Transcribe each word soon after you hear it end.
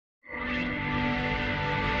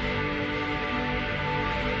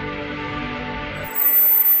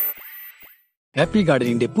Happy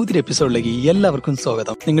ഗാർഡനിന്റെ പുതിയ എപ്പിസോഡിലേക്ക് എല്ലാവർക്കും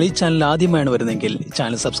സ്വാഗതം. നിങ്ങൾ ഈ ചാനൽ ആദ്യമായാണ് വരുന്നതെങ്കിൽ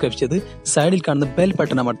ചാനൽ സബ്സ്ക്രൈബ് ചെയ്ത് സൈഡിൽ കാണുന്ന ബെൽ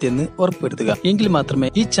ബട്ടൺ അമർത്തിയെന്ന് ഉറപ്പുവരുത്തുക. എങ്കിൽ മാത്രമേ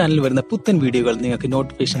ഈ ചാനലിൽ വരുന്ന പുത്തൻ വീഡിയോകൾ നിങ്ങൾക്ക്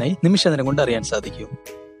നോട്ടിഫിക്കേഷനായി നിമിഷനേരം കൊണ്ട് അറിയാൻ സാധിക്കൂ.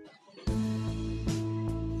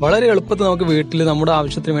 വളരെ എളുപ്പത്തിൽ നമുക്ക് വീട്ടിൽ നമ്മുടെ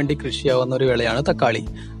ആവശ്യത്തിന് വേണ്ടി കൃഷിയാവുന്ന ഒരു വിളയാണ് തക്കാളി.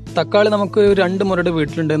 തക്കാളി നമുക്ക് 2 മുറയുടെ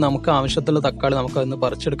വീട്ടിലുണ്ട്. നമുക്ക് ആവശ്യത്തിലുള്ള തക്കാളി നമുക്ക് അതിന്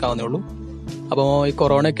പറിച്ചെടുക്കാവുന്നേ ഉള്ളൂ. അപ്പോൾ ഈ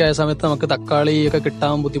കൊറോണയൊക്കെ ആയ സമയത്ത് നമുക്ക് തക്കാളി ഒക്കെ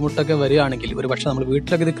കിട്ടാൻ ബുദ്ധിമുട്ടൊക്കെ വരികയാണെങ്കിൽ ഒരു പക്ഷെ നമ്മൾ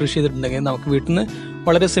വീട്ടിലൊക്കെ ഇത് കൃഷി ചെയ്തിട്ടുണ്ടെങ്കിൽ നമുക്ക് വീട്ടിൽ നിന്ന്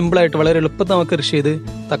വളരെ സിമ്പിളായിട്ട് വളരെ എളുപ്പത്തിൽ നമുക്ക് കൃഷി ചെയ്ത്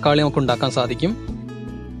തക്കാളി നമുക്ക് ഉണ്ടാക്കാൻ സാധിക്കും.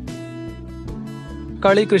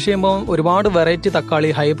 തക്കാളി കൃഷി ചെയ്യുമ്പോൾ ഒരുപാട് വെറൈറ്റി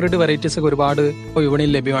തക്കാളി ഹൈബ്രിഡ് വെറൈറ്റീസ് ഒക്കെ ഒരുപാട്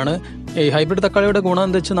വിപണിയിൽ ലഭ്യമാണ്. ഈ ഹൈബ്രിഡ് തക്കാളിയുടെ ഗുണം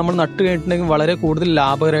എന്താ വെച്ചാൽ നമ്മൾ നട്ട് കഴിഞ്ഞിട്ടുണ്ടെങ്കിൽ വളരെ കൂടുതൽ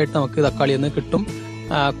ലാഭകരമായിട്ട് നമുക്ക് തക്കാളി നിന്ന് കിട്ടും.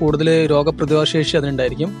 കൂടുതൽ രോഗപ്രതിരോധ ശേഷി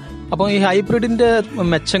അതിനുണ്ടായിരിക്കും. അപ്പോൾ ഈ ഹൈബ്രിഡിന്റെ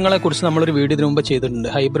മെച്ചങ്ങളെ കുറിച്ച് നമ്മളൊരു വീഡിയോ ഇതിനു മുമ്പ് ചെയ്തിട്ടുണ്ട്.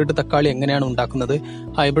 ഹൈബ്രിഡ് തക്കാളി എങ്ങനെയാണ് ഉണ്ടാക്കുന്നത്,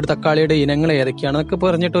 ഹൈബ്രിഡ് തക്കാളിയുടെ ഇനങ്ങൾ ഏതൊക്കെയാണെന്നൊക്കെ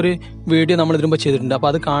പറഞ്ഞിട്ടൊരു വീഡിയോ നമ്മൾ ഇതിനു മുമ്പ് ചെയ്തിട്ടുണ്ട്. അപ്പോൾ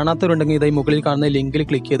അത് കാണാത്തവരുണ്ടെങ്കിൽ ഇതായി മുകളിൽ കാണുന്ന ലിങ്കിൽ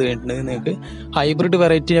ക്ലിക്ക് ചെയ്ത് കഴിഞ്ഞിട്ടുണ്ടെങ്കിൽ നിങ്ങൾക്ക് ഹൈബ്രിഡ്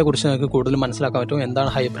വെറൈറ്റിയെ കുറിച്ച് നിങ്ങൾക്ക് കൂടുതൽ മനസ്സിലാക്കാൻ പറ്റും.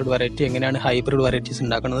 എന്താണ് ഹൈബ്രിഡ് വെറൈറ്റി, എങ്ങനെയാണ് ഹൈബ്രിഡ് വെറൈറ്റീസ്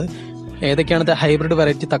ഉണ്ടാക്കുന്നത്, ഏതൊക്കെയാണ് ഹൈബ്രിഡ്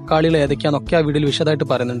വെറൈറ്റി തക്കാളികൾ ഏതൊക്കെയാണെന്നൊക്കെ ആ വീഡിയോയിൽ വിശദമായിട്ട്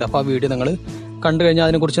പറയുന്നുണ്ട്. അപ്പോൾ ആ വീഡിയോ നിങ്ങൾ കണ്ടു കഴിഞ്ഞാൽ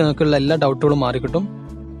അതിനെക്കുറിച്ച് നിങ്ങൾക്കുള്ള എല്ലാ ഡൗട്ടുകളും മാറിക്കിട്ടും.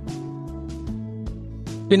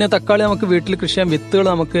 പിന്നെ തക്കാളി നമുക്ക് വീട്ടിൽ കൃഷി ചെയ്യാൻ വിത്തുകൾ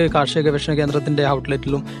നമുക്ക് കാർഷിക ഗവേഷണ കേന്ദ്രത്തിന്റെ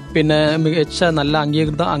ഔട്ട്ലെറ്റിലും പിന്നെ മികച്ച നല്ല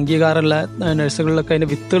അംഗീകാരമുള്ള നഴ്സറികളിലൊക്കെ അതിന്റെ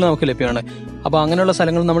വിത്തുകൾ നമുക്ക് ലഭ്യമാണ്. അപ്പോൾ അങ്ങനെയുള്ള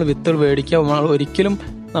സ്ഥലങ്ങളിൽ നമ്മൾ വിത്തുകൾ മേടിക്കുക. ഒരിക്കലും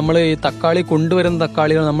നമ്മൾ ഈ തക്കാളി കൊണ്ടുവരുന്ന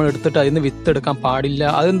തക്കാളികൾ നമ്മൾ എടുത്തിട്ട് അതിന് വിത്ത് എടുക്കാൻ പാടില്ല.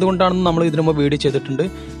 അതെന്തുകൊണ്ടാണെന്ന് നമ്മൾ ഇതിനു മുമ്പ് വീഡിയോ ചെയ്തിട്ടുണ്ട്.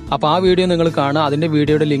 അപ്പോൾ ആ വീഡിയോ നിങ്ങൾ കാണുക. അതിന്റെ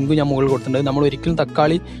വീഡിയോയുടെ ലിങ്ക് ഞാൻ മുകളിൽ കൊടുത്തിട്ടുണ്ട്. നമ്മൾ ഒരിക്കലും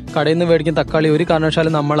തക്കാളി കടയിൽ നിന്ന് മേടിക്കുന്ന തക്കാളി ഒരു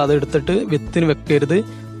കാരണവശാലും നമ്മൾ അത് എടുത്തിട്ട് വിത്തിന് വെക്കരുത്.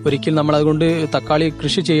 ഒരിക്കലും നമ്മൾ അതുകൊണ്ട് തക്കാളി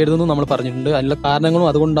കൃഷി ചെയ്യരുതെന്നും നമ്മൾ പറഞ്ഞിട്ടുണ്ട്. അതിനുള്ള കാരണങ്ങളും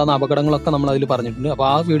അതുകൊണ്ടാണ് അപകടങ്ങളൊക്കെ നമ്മൾ അതിൽ പറഞ്ഞിട്ടുണ്ട്. അപ്പോൾ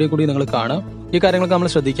ആ വീഡിയോ കൂടി നിങ്ങൾ കാണുക. ഈ കാര്യങ്ങളൊക്കെ നമ്മൾ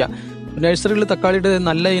ശ്രദ്ധിക്കുക. നഴ്സറികളിൽ തക്കാളിയുടെ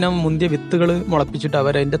നല്ല ഇനം മുന്തിയ വിത്തുകൾ മുളപ്പിച്ചിട്ട്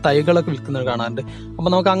അവർ അതിന്റെ തൈകളൊക്കെ വിൽക്കുന്നത് കാണാറുണ്ട്. അപ്പോൾ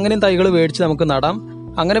നമുക്ക് അങ്ങനെയും തൈകൾ മേടിച്ച് നമുക്ക് നടാം.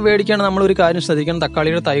 അങ്ങനെ മേടിക്കുകയാണ് നമ്മൾ ഒരു കാര്യം ശ്രദ്ധിക്കണം.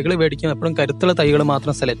 തക്കാളിയുടെ തൈകൾ മേടിക്കുമ്പോൾ എപ്പോഴും കരുത്തുള്ള തൈകൾ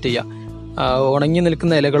മാത്രം സെലക്ട് ചെയ്യുക. ഉണങ്ങി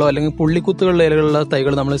നിൽക്കുന്ന ഇലകളോ അല്ലെങ്കിൽ പുള്ളിക്കുത്തുകളുള്ള ഇലകളുള്ള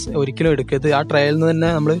തൈകൾ നമ്മൾ ഒരിക്കലും എടുക്കരുത്. ആ ട്രയലിൽ നിന്ന് തന്നെ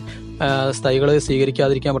നമ്മൾ തൈകൾ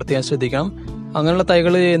സ്വീകരിക്കാതിരിക്കാൻ പ്രത്യേകം ശ്രദ്ധിക്കണം. അങ്ങനെയുള്ള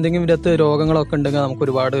തൈകൾ എന്തെങ്കിലും ഇതിനകത്ത് രോഗങ്ങളൊക്കെ ഉണ്ടെങ്കിൽ നമുക്ക്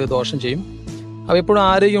ഒരുപാട് ദോഷം ചെയ്യും. അപ്പോൾ എപ്പോഴും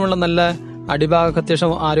ആരോഗ്യമുള്ള നല്ല അടിഭാഗം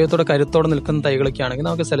അത്യാവശ്യം ആരോഗ്യത്തോടെ കരുത്തോടെ നിൽക്കുന്ന തൈകളൊക്കെ ആണെങ്കിൽ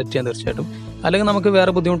നമുക്ക് സെലക്ട് ചെയ്യാൻ തീർച്ചയായിട്ടും. അല്ലെങ്കിൽ നമുക്ക്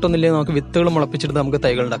വേറെ ബുദ്ധിമുട്ടൊന്നുമില്ലെങ്കിൽ നമുക്ക് വിത്തുകൾ മുളപ്പിച്ചിട്ട് നമുക്ക്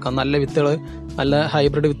തൈകൾ ഉണ്ടാക്കാം. നല്ല വിത്തുകൾ, നല്ല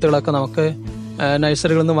ഹൈബ്രിഡ് വിത്തുകളൊക്കെ നമുക്ക്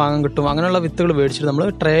നഴ്സറികളിൽ നിന്ന് വാങ്ങാൻ കിട്ടും. അങ്ങനെയുള്ള വിത്തുകൾ മേടിച്ചിട്ട് നമ്മൾ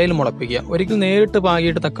ട്രേയിൽ മുളപ്പിക്കുക. ഒരിക്കലും നേരിട്ട്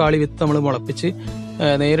പാകിയിട്ട് തക്കാളി വിത്ത് നമ്മൾ മുളപ്പിച്ച്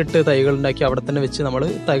നേരിട്ട് തൈകൾ ഉണ്ടാക്കി അവിടെ തന്നെ വെച്ച് നമ്മൾ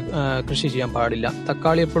കൃഷി ചെയ്യാൻ പാടില്ല.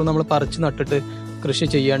 തക്കാളി എപ്പോഴും നമ്മൾ പറിച്ച് നട്ടിട്ട് കൃഷി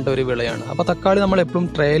ചെയ്യേണ്ട ഒരു വിളയാണ്. അപ്പോൾ തക്കാളി നമ്മൾ എപ്പോഴും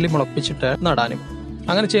ട്രേയിൽ മുളപ്പിച്ചിട്ട് നടാനും.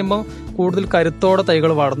 അങ്ങനെ ചെയ്യുമ്പോൾ കൂടുതൽ കരുത്തോടെ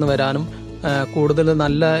തൈകൾ വളർന്നു വരാനും കൂടുതൽ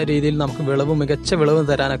നല്ല രീതിയിൽ നമുക്ക് മികച്ച വിളവ്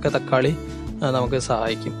തരാനൊക്കെ തക്കാളി നമുക്ക്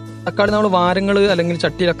സഹായിക്കും. തക്കാളി നമ്മൾ വാരങ്ങൾ അല്ലെങ്കിൽ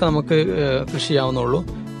ചട്ടിയിലൊക്കെ നമുക്ക് കൃഷി ചെയ്യാവുന്നുള്ളൂ.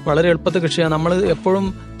 വളരെ എളുപ്പത്തിൽ കൃഷി ചെയ്യാം. നമ്മൾ എപ്പോഴും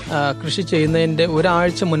കൃഷി ചെയ്യുന്നതിൻ്റെ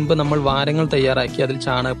ഒരാഴ്ച മുൻപ് നമ്മൾ വാരങ്ങൾ തയ്യാറാക്കി അതിൽ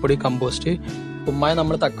ചാണകപ്പൊടി, കമ്പോസ്റ്റ്, കുമ്മായം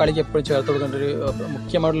നമ്മൾ തക്കാളിക്ക് എപ്പോഴും ചേർത്ത് കൊടുക്കേണ്ട ഒരു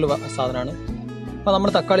മുഖ്യമായിട്ടുള്ള സാധനമാണ്. അപ്പോൾ നമ്മൾ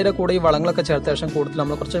തക്കാളിയുടെ കൂടെ ഈ വളങ്ങളൊക്കെ ചേർത്ത ശേഷം കൂടുതൽ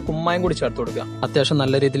നമ്മൾ കുറച്ച് കുമ്മായം കൂടി ചേർത്ത് കൊടുക്കുക. അത്യാവശ്യം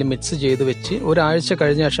നല്ല രീതിയിൽ മിക്സ് ചെയ്ത് വെച്ച് ഒരാഴ്ച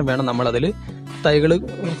കഴിഞ്ഞ ശേഷം വേണം നമ്മളതിൽ തൈകൾ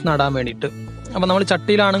നടാൻ വേണ്ടിയിട്ട്. അപ്പോൾ നമ്മൾ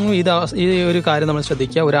ചട്ടിയിലാണെങ്കിൽ ഈ ഒരു കാര്യം നമ്മൾ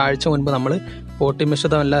ശ്രദ്ധിക്കുക. ഒരാഴ്ച മുൻപ് നമ്മൾ പോട്ടി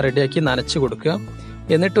മിശ്രിതം എല്ലാം റെഡിയാക്കി നനച്ച് കൊടുക്കുക.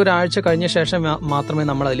 എന്നിട്ട് ഒരാഴ്ച കഴിഞ്ഞ ശേഷം മാത്രമേ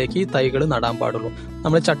നമ്മൾ അതിലേക്ക് തൈകൾ നടാൻ പാടുള്ളൂ.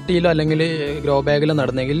 നമ്മൾ ചട്ടിയിലോ അല്ലെങ്കിൽ ഗ്രോ ബാഗിലോ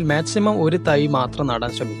നടുന്നെങ്കിൽ മാക്സിമം ഒരു തൈ മാത്രം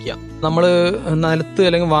നടാൻ ശ്രമിക്കുക. നമ്മൾ നിലത്ത്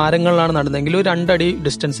അല്ലെങ്കിൽ വാരങ്ങളിലാണ് നടുന്നതെങ്കിൽ 2 അടി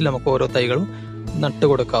ഡിസ്റ്റൻസിൽ നമുക്ക് ഓരോ തൈകളും നട്ട്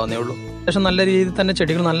കൊടുക്കാവുന്നേ ഉള്ളൂ. ശേഷം നല്ല രീതിയിൽ തന്നെ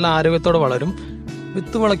ചെടികൾ നല്ല ആരോഗ്യത്തോടെ വളരും.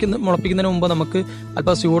 വിത്ത് മുളപ്പിക്കുന്നതിന് മുമ്പ് നമുക്ക്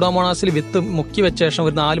അല്പം സ്യൂഡോമോണാസിൽ വിത്ത് മുക്കി വെച്ച ശേഷം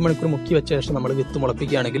ഒരു 4 മണിക്കൂർ മുക്കി വെച്ച ശേഷം നമ്മൾ വിത്ത്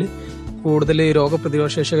മുളപ്പിക്കുകയാണെങ്കിൽ കൂടുതൽ രോഗപ്രതിരോധ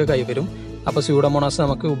ശേഷിയൊക്കെ കൈവരും. അപ്പോൾ സ്യൂഡോമോണാസ്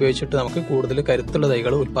നമുക്ക് ഉപയോഗിച്ചിട്ട് നമുക്ക് കൂടുതൽ കരുത്തുള്ള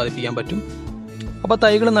തൈകൾ ഉത്പാദിപ്പിക്കാൻ പറ്റും. അപ്പോൾ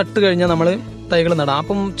തൈകൾ നട്ട് കഴിഞ്ഞാൽ നമ്മൾ തൈകൾ നടാം.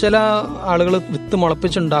 അപ്പം ചില ആളുകൾ വിത്ത്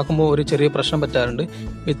മുളപ്പിച്ചുണ്ടാക്കുമ്പോൾ ഒരു ചെറിയ പ്രശ്നം പറ്റാറുണ്ട്.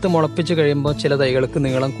 വിത്ത് മുളപ്പിച്ച് കഴിയുമ്പോൾ ചില തൈകൾക്ക്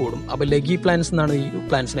നീളം കൂടും. അപ്പോൾ ലെഗി പ്ലാന്റ്സ് എന്നാണ് ഈ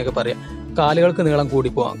പ്ലാന്റ്സിനൊക്കെ പറയുക. കാലുകൾക്ക് നീളം കൂടി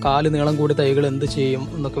പോവാം. കാല് നീളം കൂടി തൈകൾ എന്ത് ചെയ്യും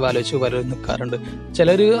എന്നൊക്കെ ആലോചിച്ച് പലരും നിൽക്കാറുണ്ട്.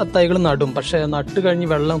 ചിലർ ആ തൈകൾ നടും. പക്ഷെ നട്ട് കഴിഞ്ഞ്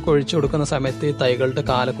വെള്ളം കൊഴിച്ചു കൊടുക്കുന്ന സമയത്ത് ഈ തൈകളുടെ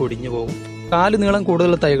കാലൊക്കെ ഒടിഞ്ഞു പോകും. കാല് നീളം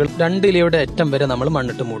കൂടുതലുള്ള തൈകൾ 2 ഇലയുടെ അറ്റം വരെ നമ്മൾ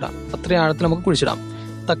മണ്ണിട്ട് മൂടാം. അത്രയും ആഴത്തിൽ നമുക്ക് കുഴിച്ചിടാം.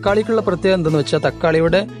 തക്കാളിക്കുള്ള പ്രത്യേകത എന്തെന്ന് വെച്ചാൽ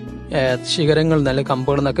തക്കാളിയുടെ ശിഖരങ്ങളിൽ നിന്ന്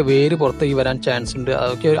കമ്പുകളിൽ നിന്നൊക്കെ വേര് പുറത്തേക്ക് വരാൻ ചാൻസ് ഉണ്ട്.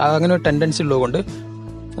 അതൊക്കെ അങ്ങനെ ഒരു ടെൻഡൻസി ഉള്ളതുകൊണ്ട്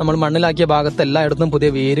നമ്മൾ മണ്ണിലാക്കിയ ഭാഗത്ത് എല്ലായിടത്തും പുതിയ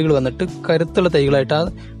വേരുകൾ വന്നിട്ട് കരുത്തുള്ള തൈകളായിട്ട്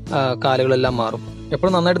ആ കാലുകളെല്ലാം മാറും.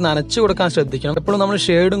 എപ്പോഴും നന്നായിട്ട് നനച്ചു കൊടുക്കാൻ ശ്രദ്ധിക്കണം. എപ്പോഴും നമ്മൾ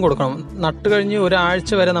ഷെയ്ഡും കൊടുക്കണം. നട്ട് കഴിഞ്ഞ്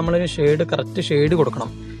ഒരാഴ്ച വരെ നമ്മൾ കറക്റ്റ് ഷെയ്ഡ്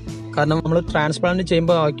കൊടുക്കണം. കാരണം നമ്മൾ ട്രാൻസ്പ്ലാന്റ്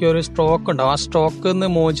ചെയ്യുമ്പോൾ ആക്കിയ ഒരു സ്ട്രോക്ക് ഉണ്ടാവും. ആ സ്ട്രോക്ക് നിന്ന്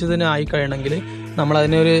മോചിതനായി കഴിയണമെങ്കിൽ നമ്മൾ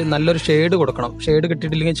അതിനൊരു നല്ലൊരു ഷെയ്ഡ് കൊടുക്കണം. ഷെയ്ഡ്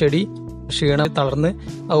കിട്ടിയിട്ടില്ലെങ്കിൽ ചെടി ക്ഷീണം തളർന്ന്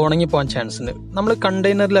അത് ഉണങ്ങിപ്പോകാൻ ചാൻസ് ഉണ്ട്. നമ്മൾ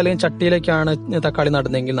കണ്ടെയ്നറിൽ അല്ലെങ്കിൽ ചട്ടിയിലേക്കാണ് തക്കാളി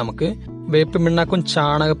നടുന്നതെങ്കിൽ നമുക്ക് വേപ്പ് മിണ്ണാക്കും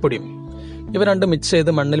ചാണകപ്പൊടിയും ഇവ രണ്ടും മിക്സ് ചെയ്ത്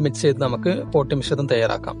മണ്ണിൽ മിക്സ് ചെയ്ത് നമുക്ക് പോട്ടി മിശ്രിതം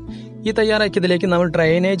തയ്യാറാക്കാം. ഈ തയ്യാറാക്കിയതിലേക്ക് നമ്മൾ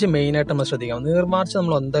ഡ്രൈനേജ് മെയിനായിട്ട് നമ്മൾ ശ്രദ്ധിക്കണം. നീർവാർച്ച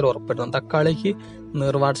നമ്മൾ എന്തായാലും ഉറപ്പിടണം. തക്കാളിക്ക്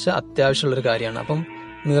നീർവാർച്ച അത്യാവശ്യമുള്ളൊരു കാര്യമാണ്. അപ്പം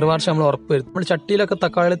നീർവാർച്ച നമ്മൾ ഉറപ്പുവരുത്തും. നമ്മൾ ചട്ടിയിലൊക്കെ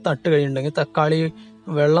തക്കാളി നട്ട് കഴിഞ്ഞിട്ടുണ്ടെങ്കിൽ തക്കാളി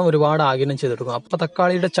വെള്ളം ഒരുപാട് ആഗിരണം ചെയ്തെടുക്കും. അപ്പോൾ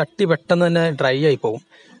തക്കാളിയുടെ ചട്ടി പെട്ടെന്ന് തന്നെ ഡ്രൈ ആയി പോകും.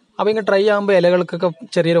 അപ്പോൾ ഇങ്ങനെ ഡ്രൈ ആകുമ്പോൾ ഇലകൾക്കൊക്കെ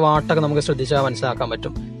ചെറിയൊരു വാട്ടൊക്കെ നമുക്ക് ശ്രദ്ധിച്ചാൽ മനസ്സിലാക്കാൻ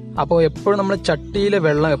പറ്റും. അപ്പോൾ എപ്പോഴും നമ്മൾ ചട്ടിയിലെ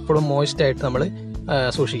വെള്ളം എപ്പോഴും മോയ്സ്റ്റ് ആയിട്ട് നമ്മൾ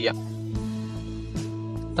സൂക്ഷിക്കുക.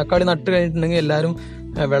 തക്കാളി നട്ട് കഴിഞ്ഞിട്ടുണ്ടെങ്കിൽ എല്ലാവരും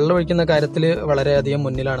വെള്ളം ഒഴിക്കുന്ന കാര്യത്തിൽ വളരെയധികം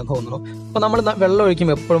മുന്നിലാണെന്ന് തോന്നുന്നു. അപ്പോൾ നമ്മൾ വെള്ളം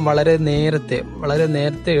ഒഴിക്കുമ്പോൾ എപ്പോഴും വളരെ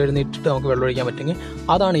നേരത്തെ എഴുന്നേറ്റിട്ട് നമുക്ക് വെള്ളം ഒഴിക്കാൻ പറ്റുമെങ്കിൽ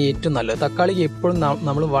അതാണ് ഏറ്റവും നല്ലത്. തക്കാളിക്ക് എപ്പോഴും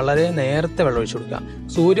നമ്മൾ വളരെ നേരത്തെ വെള്ളം ഒഴിച്ചു കൊടുക്കുക.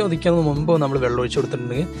 സൂര്യൻ ഉദിക്കുന്നതിന് മുമ്പ് നമ്മൾ വെള്ളം ഒഴിച്ചു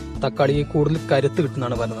കൊടുത്തിട്ടുണ്ടെങ്കിൽ തക്കാളിക്ക് കൂടുതൽ കരുത്ത്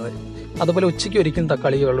കിട്ടുന്നതാണ് പറയുന്നത്. അതുപോലെ ഉച്ചയ്ക്ക് ഒരിക്കലും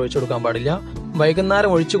തക്കാളിക്ക് വെള്ളം ഒഴിച്ചു കൊടുക്കാൻ പാടില്ല.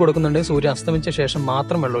 വൈകുന്നേരം ഒഴിച്ചു കൊടുക്കുന്നുണ്ടെങ്കിൽ സൂര്യൻ അസ്തമിച്ച ശേഷം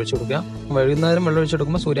മാത്രം വെള്ളം ഒഴിച്ചു കൊടുക്കുക. വൈകുന്നേരം വെള്ളം ഒഴിച്ചു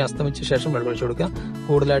കൊടുക്കുമ്പോൾ സൂര്യൻ അസ്തമിച്ച ശേഷം വെള്ളം ഒഴിച്ചു കൊടുക്കുക.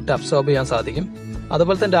 കൂടുതലായിട്ട് അബ്സോർബ് ചെയ്യാൻ സാധിക്കും.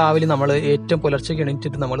 അതുപോലെ തന്നെ രാവിലെ നമ്മൾ ഏറ്റവും പുലർച്ചയ്ക്ക്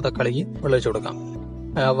എണീറ്റിട്ട് നമ്മൾ തക്കാളിക്ക് വെള്ളം ഒഴിച്ചു കൊടുക്കാം.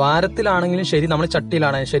 വാരത്തിലാണെങ്കിലും ശരി, നമ്മൾ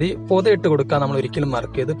ചട്ടിയിലാണെങ്കിലും ശരി, പൊതയിട്ട് കൊടുക്കാൻ നമ്മൾ ഒരിക്കലും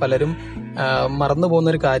മറക്കരുത്. പലരും മറന്നു പോകുന്ന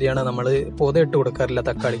ഒരു കാര്യമാണ്, നമ്മൾ പൊതയിട്ട് കൊടുക്കാറില്ല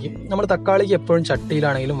തക്കാളിക്ക്. നമ്മൾ തക്കാളിക്ക് എപ്പോഴും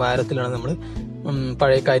ചട്ടിയിലാണെങ്കിലും വാരത്തിലാണെങ്കിലും നമ്മൾ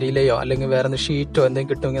പഴയ കരിയിലയോ അല്ലെങ്കിൽ വേറെ ഷീറ്റോ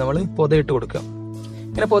എന്തെങ്കിലും കിട്ടുമെങ്കിൽ നമ്മൾ പൊതയിട്ട് കൊടുക്കുക.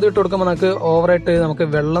 ഇങ്ങനെ പൊതയിട്ട് കൊടുക്കുമ്പോൾ നമുക്ക് ഓവറായിട്ട് നമുക്ക്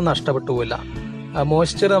വെള്ളം നഷ്ടപ്പെട്ടു പോവില്ല.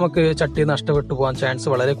 മോയ്സ്ചർ നമുക്ക് ചട്ടി നഷ്ടപ്പെട്ടു പോകാൻ ചാൻസ്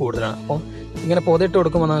വളരെ കൂടുതലാണ്. അപ്പം ഇങ്ങനെ പൊതയിട്ട്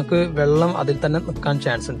കൊടുക്കുമ്പോൾ നമുക്ക് വെള്ളം അതിൽ തന്നെ നിൽക്കാൻ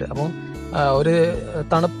ചാൻസ് ഉണ്ട്. അപ്പം ഒരു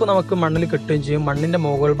തണുപ്പ് നമുക്ക് മണ്ണിൽ കിട്ടുകയും ചെയ്യും. മണ്ണിന്റെ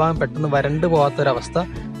മുകൾ ഭാഗം പെട്ടെന്ന് വരണ്ടു പോകാത്തൊരവസ്ഥ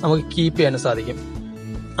നമുക്ക് കീപ്പ് ചെയ്യാൻ സാധിക്കും.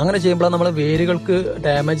 അങ്ങനെ ചെയ്യുമ്പോഴാണ് നമ്മൾ വേരുകൾക്ക്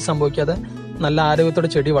ഡാമേജ് സംഭവിക്കാതെ നല്ല ആരോഗ്യത്തോടെ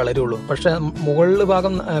ചെടി വളരുള്ളൂ. പക്ഷെ മുകളിൽ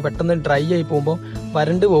ഭാഗം പെട്ടെന്ന് ഡ്രൈ ആയി പോകുമ്പോൾ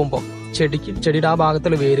വരണ്ടു പോകുമ്പോൾ ചെടിയുടെ ആ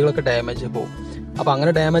ഭാഗത്തുള്ള വേരുകളൊക്കെ ഡാമേജ് പോകും. അപ്പോൾ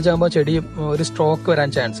അങ്ങനെ ഡാമേജ് ആകുമ്പോൾ ചെടി ഒരു സ്ട്രോക്ക് വരാൻ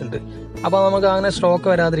ചാൻസ് ഉണ്ട്. അപ്പോൾ നമുക്ക് അങ്ങനെ സ്ട്രോക്ക്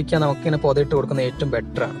വരാതിരിക്കാൻ നമുക്കിങ്ങനെ പൊതയിട്ട് കൊടുക്കുന്നത് ഏറ്റവും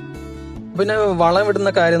ബെറ്ററാണ്. പിന്നെ വളം ഇടുന്ന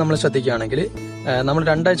കാര്യം നമ്മൾ ശ്രദ്ധിക്കുകയാണെങ്കിൽ നമ്മൾ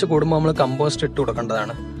 2 ആഴ്ച കൂടുമ്പോൾ നമ്മൾ കമ്പോസ്റ്റ് ഇട്ട്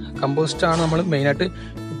കൊടുക്കേണ്ടതാണ്. കമ്പോസ്റ്റാണ് നമ്മൾ മെയിനായിട്ട്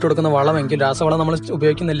ഇട്ട് കൊടുക്കുന്ന വളമെങ്കിൽ, രാസവളം നമ്മൾ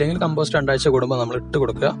ഉപയോഗിക്കുന്നില്ലെങ്കിൽ കമ്പോസ്റ്റ് 2 ആഴ്ച കൂടുമ്പോൾ നമ്മൾ ഇട്ട്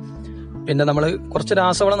കൊടുക്കുക. പിന്നെ നമ്മൾ കുറച്ച്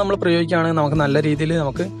രാസവളം നമ്മൾ പ്രയോഗിക്കുകയാണെങ്കിൽ നമുക്ക് നല്ല രീതിയിൽ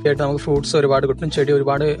നമുക്ക് ഫ്രൂട്ട്സ് ഒരുപാട് കിട്ടും, ചെടി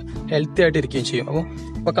ഒരുപാട് ഹെൽത്തി ആയിട്ട് ഇരിക്കുകയും ചെയ്യും.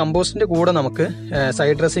 അപ്പോൾ കമ്പോസ്റ്റിന്റെ കൂടെ നമുക്ക്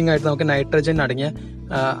സൈഡ് ഡ്രസ്സിംഗ് ആയിട്ട് നമുക്ക് നൈട്രജൻ അടങ്ങിയ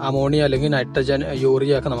അമോണിയ അല്ലെങ്കിൽ നൈട്രജൻ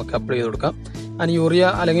യൂറിയ ഒക്കെ നമുക്ക് അപ്ലൈ ചെയ്ത് കൊടുക്കാം. അതിന് യൂറിയ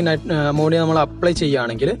അല്ലെങ്കിൽ അമോണിയ നമ്മൾ അപ്ലൈ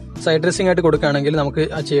ചെയ്യുകയാണെങ്കിൽ, സൈഡ് ഡ്രസ്സിംഗ് ആയിട്ട് കൊടുക്കുകയാണെങ്കിൽ നമുക്ക്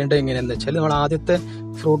ചെയ്യേണ്ടത് എങ്ങനെയാണെന്ന് വെച്ചാൽ, നമ്മൾ ആദ്യത്തെ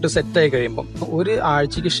ഫ്രൂട്ട് സെറ്റായി കഴിയുമ്പോൾ 1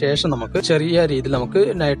 ആഴ്ചയ്ക്ക് ശേഷം നമുക്ക് ചെറിയ രീതിയിൽ നമുക്ക്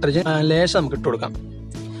നൈട്രജൻ ലേശം നമുക്ക് ഇട്ട് കൊടുക്കാം.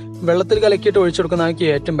 വെള്ളത്തിൽ കലക്കിയിട്ട് ഒഴിച്ചു കൊടുക്കുന്നതായിരിക്കും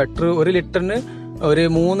ഏറ്റവും ബെറ്റർ. 1 ലിറ്ററിന് ഒരു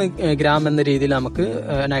 3 ഗ്രാം എന്ന രീതിയിൽ നമുക്ക്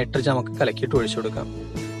നൈട്രജൻ നമുക്ക് കലക്കിയിട്ട് ഒഴിച്ചു കൊടുക്കാം.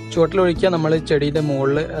 ചുവട്ടിലൊഴിക്കുക, നമ്മൾ ചെടിയുടെ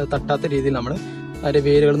മുകളിൽ തട്ടാത്ത രീതിയിൽ നമ്മൾ അതിന്റെ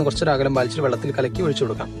വേരുകളിൽ നിന്ന് കുറച്ചൊരു അകലം പാലിച്ചിട്ട് വെള്ളത്തിൽ കലക്കി ഒഴിച്ചു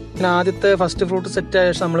കൊടുക്കാം. പിന്നെ ആദ്യത്തെ ഫസ്റ്റ് ഫ്രൂട്ട് സെറ്റ് ആയ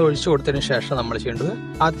ശേഷം നമ്മൾ ഒഴിച്ചു കൊടുത്തതിന് ശേഷം നമ്മൾ ചെയ്യേണ്ടത്,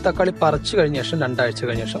 ആദ്യത്തെ തക്കാളി പറിച്ചു കഴിഞ്ഞ ശേഷം 2 ആഴ്ച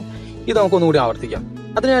കഴിഞ്ഞ ശേഷം ഇത് നമുക്കൊന്നുകൂടി ആവർത്തിക്കാം.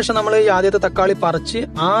 അതിനുശേഷം നമ്മൾ ഈ ആദ്യത്തെ തക്കാളി പറിച്ച്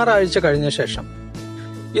 6 ആഴ്ച കഴിഞ്ഞ ശേഷം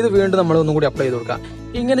ഇത് വീണ്ടും നമ്മൾ ഒന്നുകൂടി അപ്ലൈ ചെയ്ത് കൊടുക്കാം.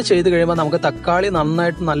 ഇങ്ങനെ ചെയ്ത് കഴിയുമ്പോൾ നമുക്ക് തക്കാളി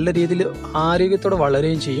നന്നായിട്ട് നല്ല രീതിയിൽ ആരോഗ്യത്തോടെ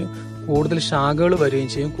വളരുകയും ചെയ്യും, കൂടുതൽ ശാഖകൾ വരികയും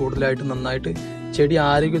ചെയ്യും, കൂടുതലായിട്ട് നന്നായിട്ട് ചെടി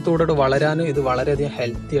ആരോഗ്യത്തോടെ വളരാനും ഇത് വളരെയധികം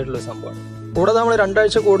ഹെൽത്തി ആയിട്ടുള്ള സംഭവമാണ്. കൂടാതെ നമ്മൾ 2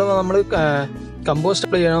 ആഴ്ച കൂടുമ്പോൾ നമ്മൾ കമ്പോസ്റ്റ്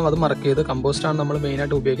അപ്ലൈ ചെയ്യണം, അത് മറക്കരുത്. കമ്പോസ്റ്റാണ് നമ്മൾ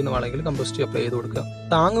മെയിനായിട്ട് ഉപയോഗിക്കുന്ന വളമെങ്കിൽ കമ്പോസ്റ്റ് അപ്ലൈ ചെയ്ത് കൊടുക്കുക.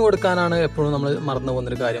 താങ്ങ് കൊടുക്കാനാണ് എപ്പോഴും നമ്മൾ മറന്നു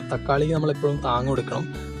പോകുന്നൊരു കാര്യം. തക്കാളിക്ക് നമ്മൾ എപ്പോഴും താങ്ങ് കൊടുക്കണം.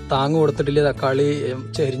 താങ്ങ് കൊടുത്തിട്ടില്ലേ തക്കാളി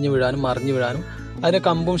ചെരിഞ്ഞു വീഴാനും മറിഞ്ഞു വീഴാനും അതിന്റെ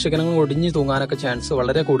കമ്പും ശിഖരങ്ങളും ഒടിഞ്ഞു തൂങ്ങാനൊക്കെ ചാൻസ്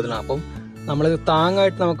വളരെ കൂടുതലാണ്. അപ്പം നമ്മൾ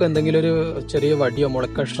താങ്ങായിട്ട് നമുക്ക് എന്തെങ്കിലും ഒരു ചെറിയ വടിയോ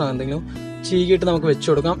മുളക്കഷ്ണോ എന്തെങ്കിലും ചീകിയിട്ട് നമുക്ക് വെച്ചു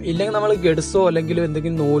കൊടുക്കാം. ഇല്ലെങ്കിൽ നമ്മൾ ഗഡ്സോ അല്ലെങ്കിൽ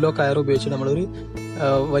എന്തെങ്കിലും നൂലോ കയറോ ഉപയോഗിച്ചിട്ട് നമ്മളൊരു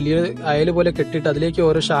വലിയ അയൽ പോലെ കെട്ടിയിട്ട് അതിലേക്ക്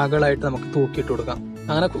ഓരോ ശാഖകളായിട്ട് നമുക്ക് തൂക്കിയിട്ട് കൊടുക്കാം.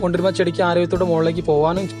 അങ്ങനെ കൊണ്ടുവരുമ്പോൾ ചെടിക്ക് ആരോഗ്യത്തോടെ മുകളിലേക്ക്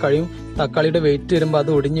പോകാനും കഴിയും. തക്കാളിയുടെ വെയിറ്റ് വരുമ്പോൾ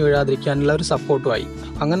അത് ഒടിഞ്ഞു വീഴാതിരിക്കാനുള്ള ഒരു സപ്പോർട്ടുമായി.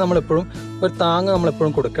 അങ്ങനെ നമ്മളെപ്പോഴും ഒരു താങ്ങ്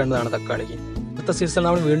നമ്മളെപ്പോഴും കൊടുക്കേണ്ടതാണ് തക്കാളിക്ക്. അടുത്ത സീസണിൽ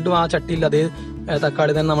നമ്മൾ വീണ്ടും ആ ചട്ടിയിൽ അതേ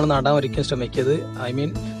തക്കാളി തന്നെ നമ്മൾ നടാൻ ഒരിക്കലും ശ്രമിക്കരുത്.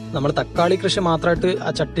 നമ്മൾ തക്കാളി കൃഷി മാത്രമായിട്ട് ആ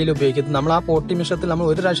ചട്ടിയിൽ ഉപയോഗിക്കരുത്. നമ്മൾ ആ പോട്ടി മിശ്രത്തിൽ നമ്മൾ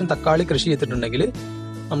 1 പ്രാവശ്യം തക്കാളി കൃഷി ചെയ്തിട്ടുണ്ടെങ്കിൽ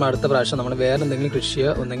നമ്മൾ അടുത്ത പ്രാവശ്യം നമ്മൾ വേറെ എന്തെങ്കിലും കൃഷി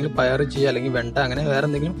ചെയ്യുക, ഒന്നെങ്കിൽ പയർ ചെയ്യുക അല്ലെങ്കിൽ വെണ്ട, അങ്ങനെ വേറെ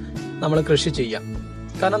എന്തെങ്കിലും നമ്മൾ കൃഷി ചെയ്യാം.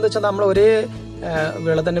 കാരണം എന്താ വെച്ചാൽ നമ്മൾ ഒരേ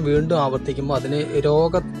വിള തന്നെ വീണ്ടും ആവർത്തിക്കുമ്പോൾ അതിന്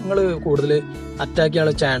രോഗങ്ങൾ കൂടുതൽ അറ്റാക്ക്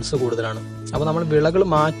ചെയ്യാനുള്ള ചാൻസ് കൂടുതലാണ്. അപ്പോൾ നമ്മൾ വിളകൾ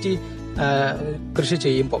മാറ്റി കൃഷി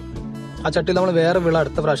ചെയ്യുമ്പോൾ ആ ചട്ടിയിൽ നമ്മൾ വേറെ വിള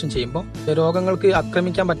അടുത്ത പ്രാവശ്യം ചെയ്യുമ്പോൾ രോഗങ്ങൾക്ക്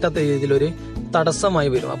ആക്രമിക്കാൻ പറ്റാത്ത രീതിയിലൊരു തടസ്സമായി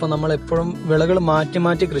വരും. അപ്പോൾ നമ്മൾ എപ്പോഴും വിളകൾ മാറ്റി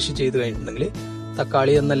മാറ്റി കൃഷി ചെയ്ത് കഴിഞ്ഞിട്ടുണ്ടെങ്കിൽ,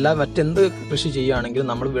 തക്കാളി എന്നല്ല മറ്റെന്ത് കൃഷി ചെയ്യുകയാണെങ്കിലും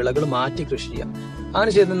നമ്മൾ വിളകൾ മാറ്റി കൃഷി ചെയ്യാം.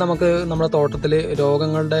 അങ്ങനെ ചെയ്ത് നമുക്ക് നമ്മുടെ തോട്ടത്തിൽ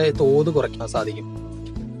രോഗങ്ങളുടെ തോത് കുറയ്ക്കാൻ സാധിക്കും.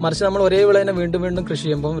 മറിച്ച് നമ്മൾ ഒരേ വിളനെ വീണ്ടും വീണ്ടും കൃഷി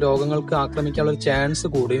ചെയ്യുമ്പോൾ രോഗങ്ങൾക്ക് ആക്രമിക്കാനുള്ള ഒരു ചാൻസ്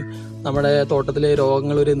കൂടുകയും നമ്മുടെ തോട്ടത്തിലെ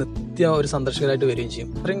രോഗങ്ങൾ ഒരു സന്ദർശകരായിട്ട് വരികയും ചെയ്യും.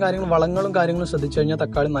 ഇത്രയും കാര്യങ്ങൾ വളങ്ങളും കാര്യങ്ങളും ശ്രദ്ധിച്ചു കഴിഞ്ഞാൽ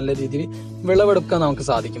തക്കാളി നല്ല രീതിയിൽ വിളവെടുക്കാൻ നമുക്ക്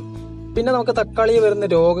സാധിക്കും. പിന്നെ നമുക്ക് തക്കാളി വരുന്ന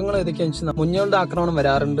രോഗങ്ങൾ ഏതൊക്കെയാണെന്ന് വെച്ചാൽ മുഞ്ഞകളുടെ ആക്രമണം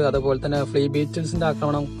വരാറുണ്ട്. അതുപോലെ തന്നെ ഫ്ലീ ബീറ്റിൽസിന്റെ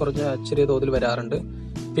ആക്രമണം കുറച്ച് ചെറിയ തോതിൽ വരാറുണ്ട്.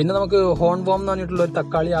 പിന്നെ നമുക്ക് ഹോൺ വോം എന്ന് പറഞ്ഞിട്ടുള്ള ഒരു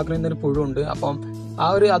തക്കാളി ആക്രമിക്കുന്ന ഒരു പുഴുണ്ട്. അപ്പം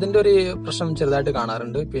അതിന്റെ ഒരു പ്രശ്നം ചെറുതായിട്ട്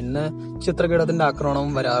കാണാറുണ്ട്. പിന്നെ ചിത്രകീടത്തിന്റെ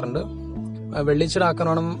ആക്രമണം വരാറുണ്ട്. വെള്ളിച്ചയുടെ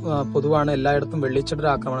ആക്രമണം പൊതുവാണ്, എല്ലായിടത്തും വെള്ളിച്ചയുടെ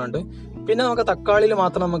ആക്രമണമുണ്ട്. പിന്നെ നമുക്ക് തക്കാളിയിൽ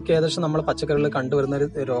മാത്രം നമുക്ക് ഏകദേശം നമ്മൾ പച്ചക്കറികളിൽ കണ്ടുവരുന്ന ഒരു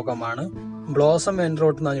രോഗമാണ് ബ്ലോസം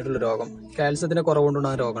എൻറോട്ട് എന്ന് പറഞ്ഞിട്ടുള്ള രോഗം. കാൽസ്യത്തിന്റെ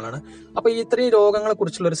കുറവുകൊണ്ടുണ്ടാകുന്ന രോഗങ്ങളാണ്. അപ്പൊ ഇത്രയും രോഗങ്ങളെ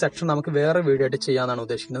കുറിച്ചുള്ള ഒരു സെക്ഷൻ നമുക്ക് വേറെ വീഡിയോ ആയിട്ട് ചെയ്യാന്നാണ്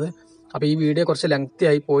ഉദ്ദേശിക്കുന്നത്. അപ്പൊ ഈ വീഡിയോ കുറച്ച് ലെങ്തി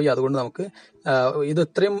ആയി പോയി, അതുകൊണ്ട് നമുക്ക് ഇത്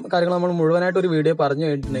ഇത്രയും കാര്യങ്ങൾ നമ്മൾ മുഴുവനായിട്ട് ഒരു വീഡിയോ പറഞ്ഞു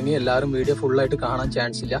കഴിഞ്ഞിട്ടുണ്ടെങ്കിൽ എല്ലാവരും വീഡിയോ ഫുൾ ആയിട്ട് കാണാൻ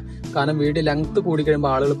ചാൻസ് ഇല്ല. കാരണം വീഡിയോ ലെങ്ത് കൂടി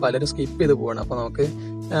കഴിയുമ്പോൾ ആളുകൾ പലരും സ്കിപ്പ് ചെയ്ത് പോവാണ്. അപ്പൊ നമുക്ക്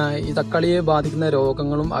ഈ തക്കാളിയെ ബാധിക്കുന്ന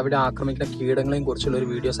രോഗങ്ങളും അവിടെ ആക്രമിക്കുന്ന കീടങ്ങളെയും കുറിച്ചുള്ള ഒരു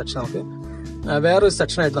വീഡിയോ സെക്ഷൻ നമുക്ക് വേറൊരു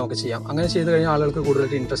സെക്ഷനായിട്ട് നമുക്ക് ചെയ്യാം. അങ്ങനെ ചെയ്ത് കഴിഞ്ഞാൽ ആളുകൾക്ക്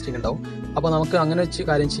കൂടുതലായിട്ട് ഇൻട്രസ്റ്റിംഗ് ഉണ്ടാവും. അപ്പോൾ നമുക്ക് അങ്ങനെ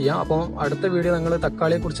കാര്യം ചെയ്യാം. അപ്പോൾ അടുത്ത വീഡിയോ നിങ്ങൾ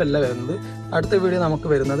തക്കാളിയെ കുറിച്ചല്ല വരുന്നത്. അടുത്ത വീഡിയോ നമുക്ക്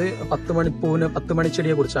വരുന്നത് 10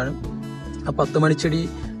 മണിച്ചെടിയെ കുറിച്ചാണ്. ആ 10 മണിച്ചെടി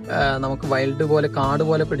നമുക്ക് വൈൽഡ് പോലെ കാട്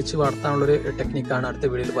പോലെ പിടിച്ച് വളർത്താനുള്ളൊരു ടെക്നിക്കാണ് അടുത്ത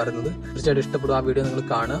വീഡിയോയിൽ പറയുന്നത്. തീർച്ചയായിട്ടും ഇഷ്ടപ്പെടും. ആ വീഡിയോ നിങ്ങൾ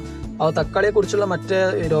കാണുക. അപ്പോൾ തക്കാളിയെ കുറിച്ചുള്ള മറ്റേ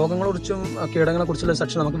രോഗങ്ങളെ കുറിച്ചും കീടങ്ങളെ കുറിച്ചുള്ള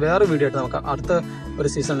സെക്ഷൻ നമുക്ക് വേറെ വീഡിയോ ആയിട്ട് നമുക്ക് അടുത്ത ഒരു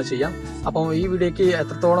സീസണിൽ ചെയ്യാം. അപ്പം ഈ വീഡിയോക്ക്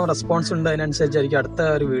എത്രത്തോളം റെസ്പോൺസ് ഉണ്ട് അതിനനുസരിച്ചായിരിക്കും അടുത്ത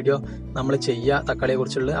ഒരു വീഡിയോ നമ്മൾ ചെയ്യുക തക്കാളിയെ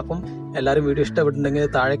കുറിച്ചുള്ളത്. അപ്പം എല്ലാവരും വീഡിയോ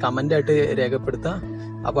ഇഷ്ടപ്പെട്ടിട്ടുണ്ടെങ്കിൽ താഴെ കമന്റ് ആയിട്ട് രേഖപ്പെടുത്തുക.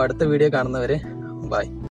 അപ്പോൾ അടുത്ത വീഡിയോ കാണുന്നവരെ ബൈ.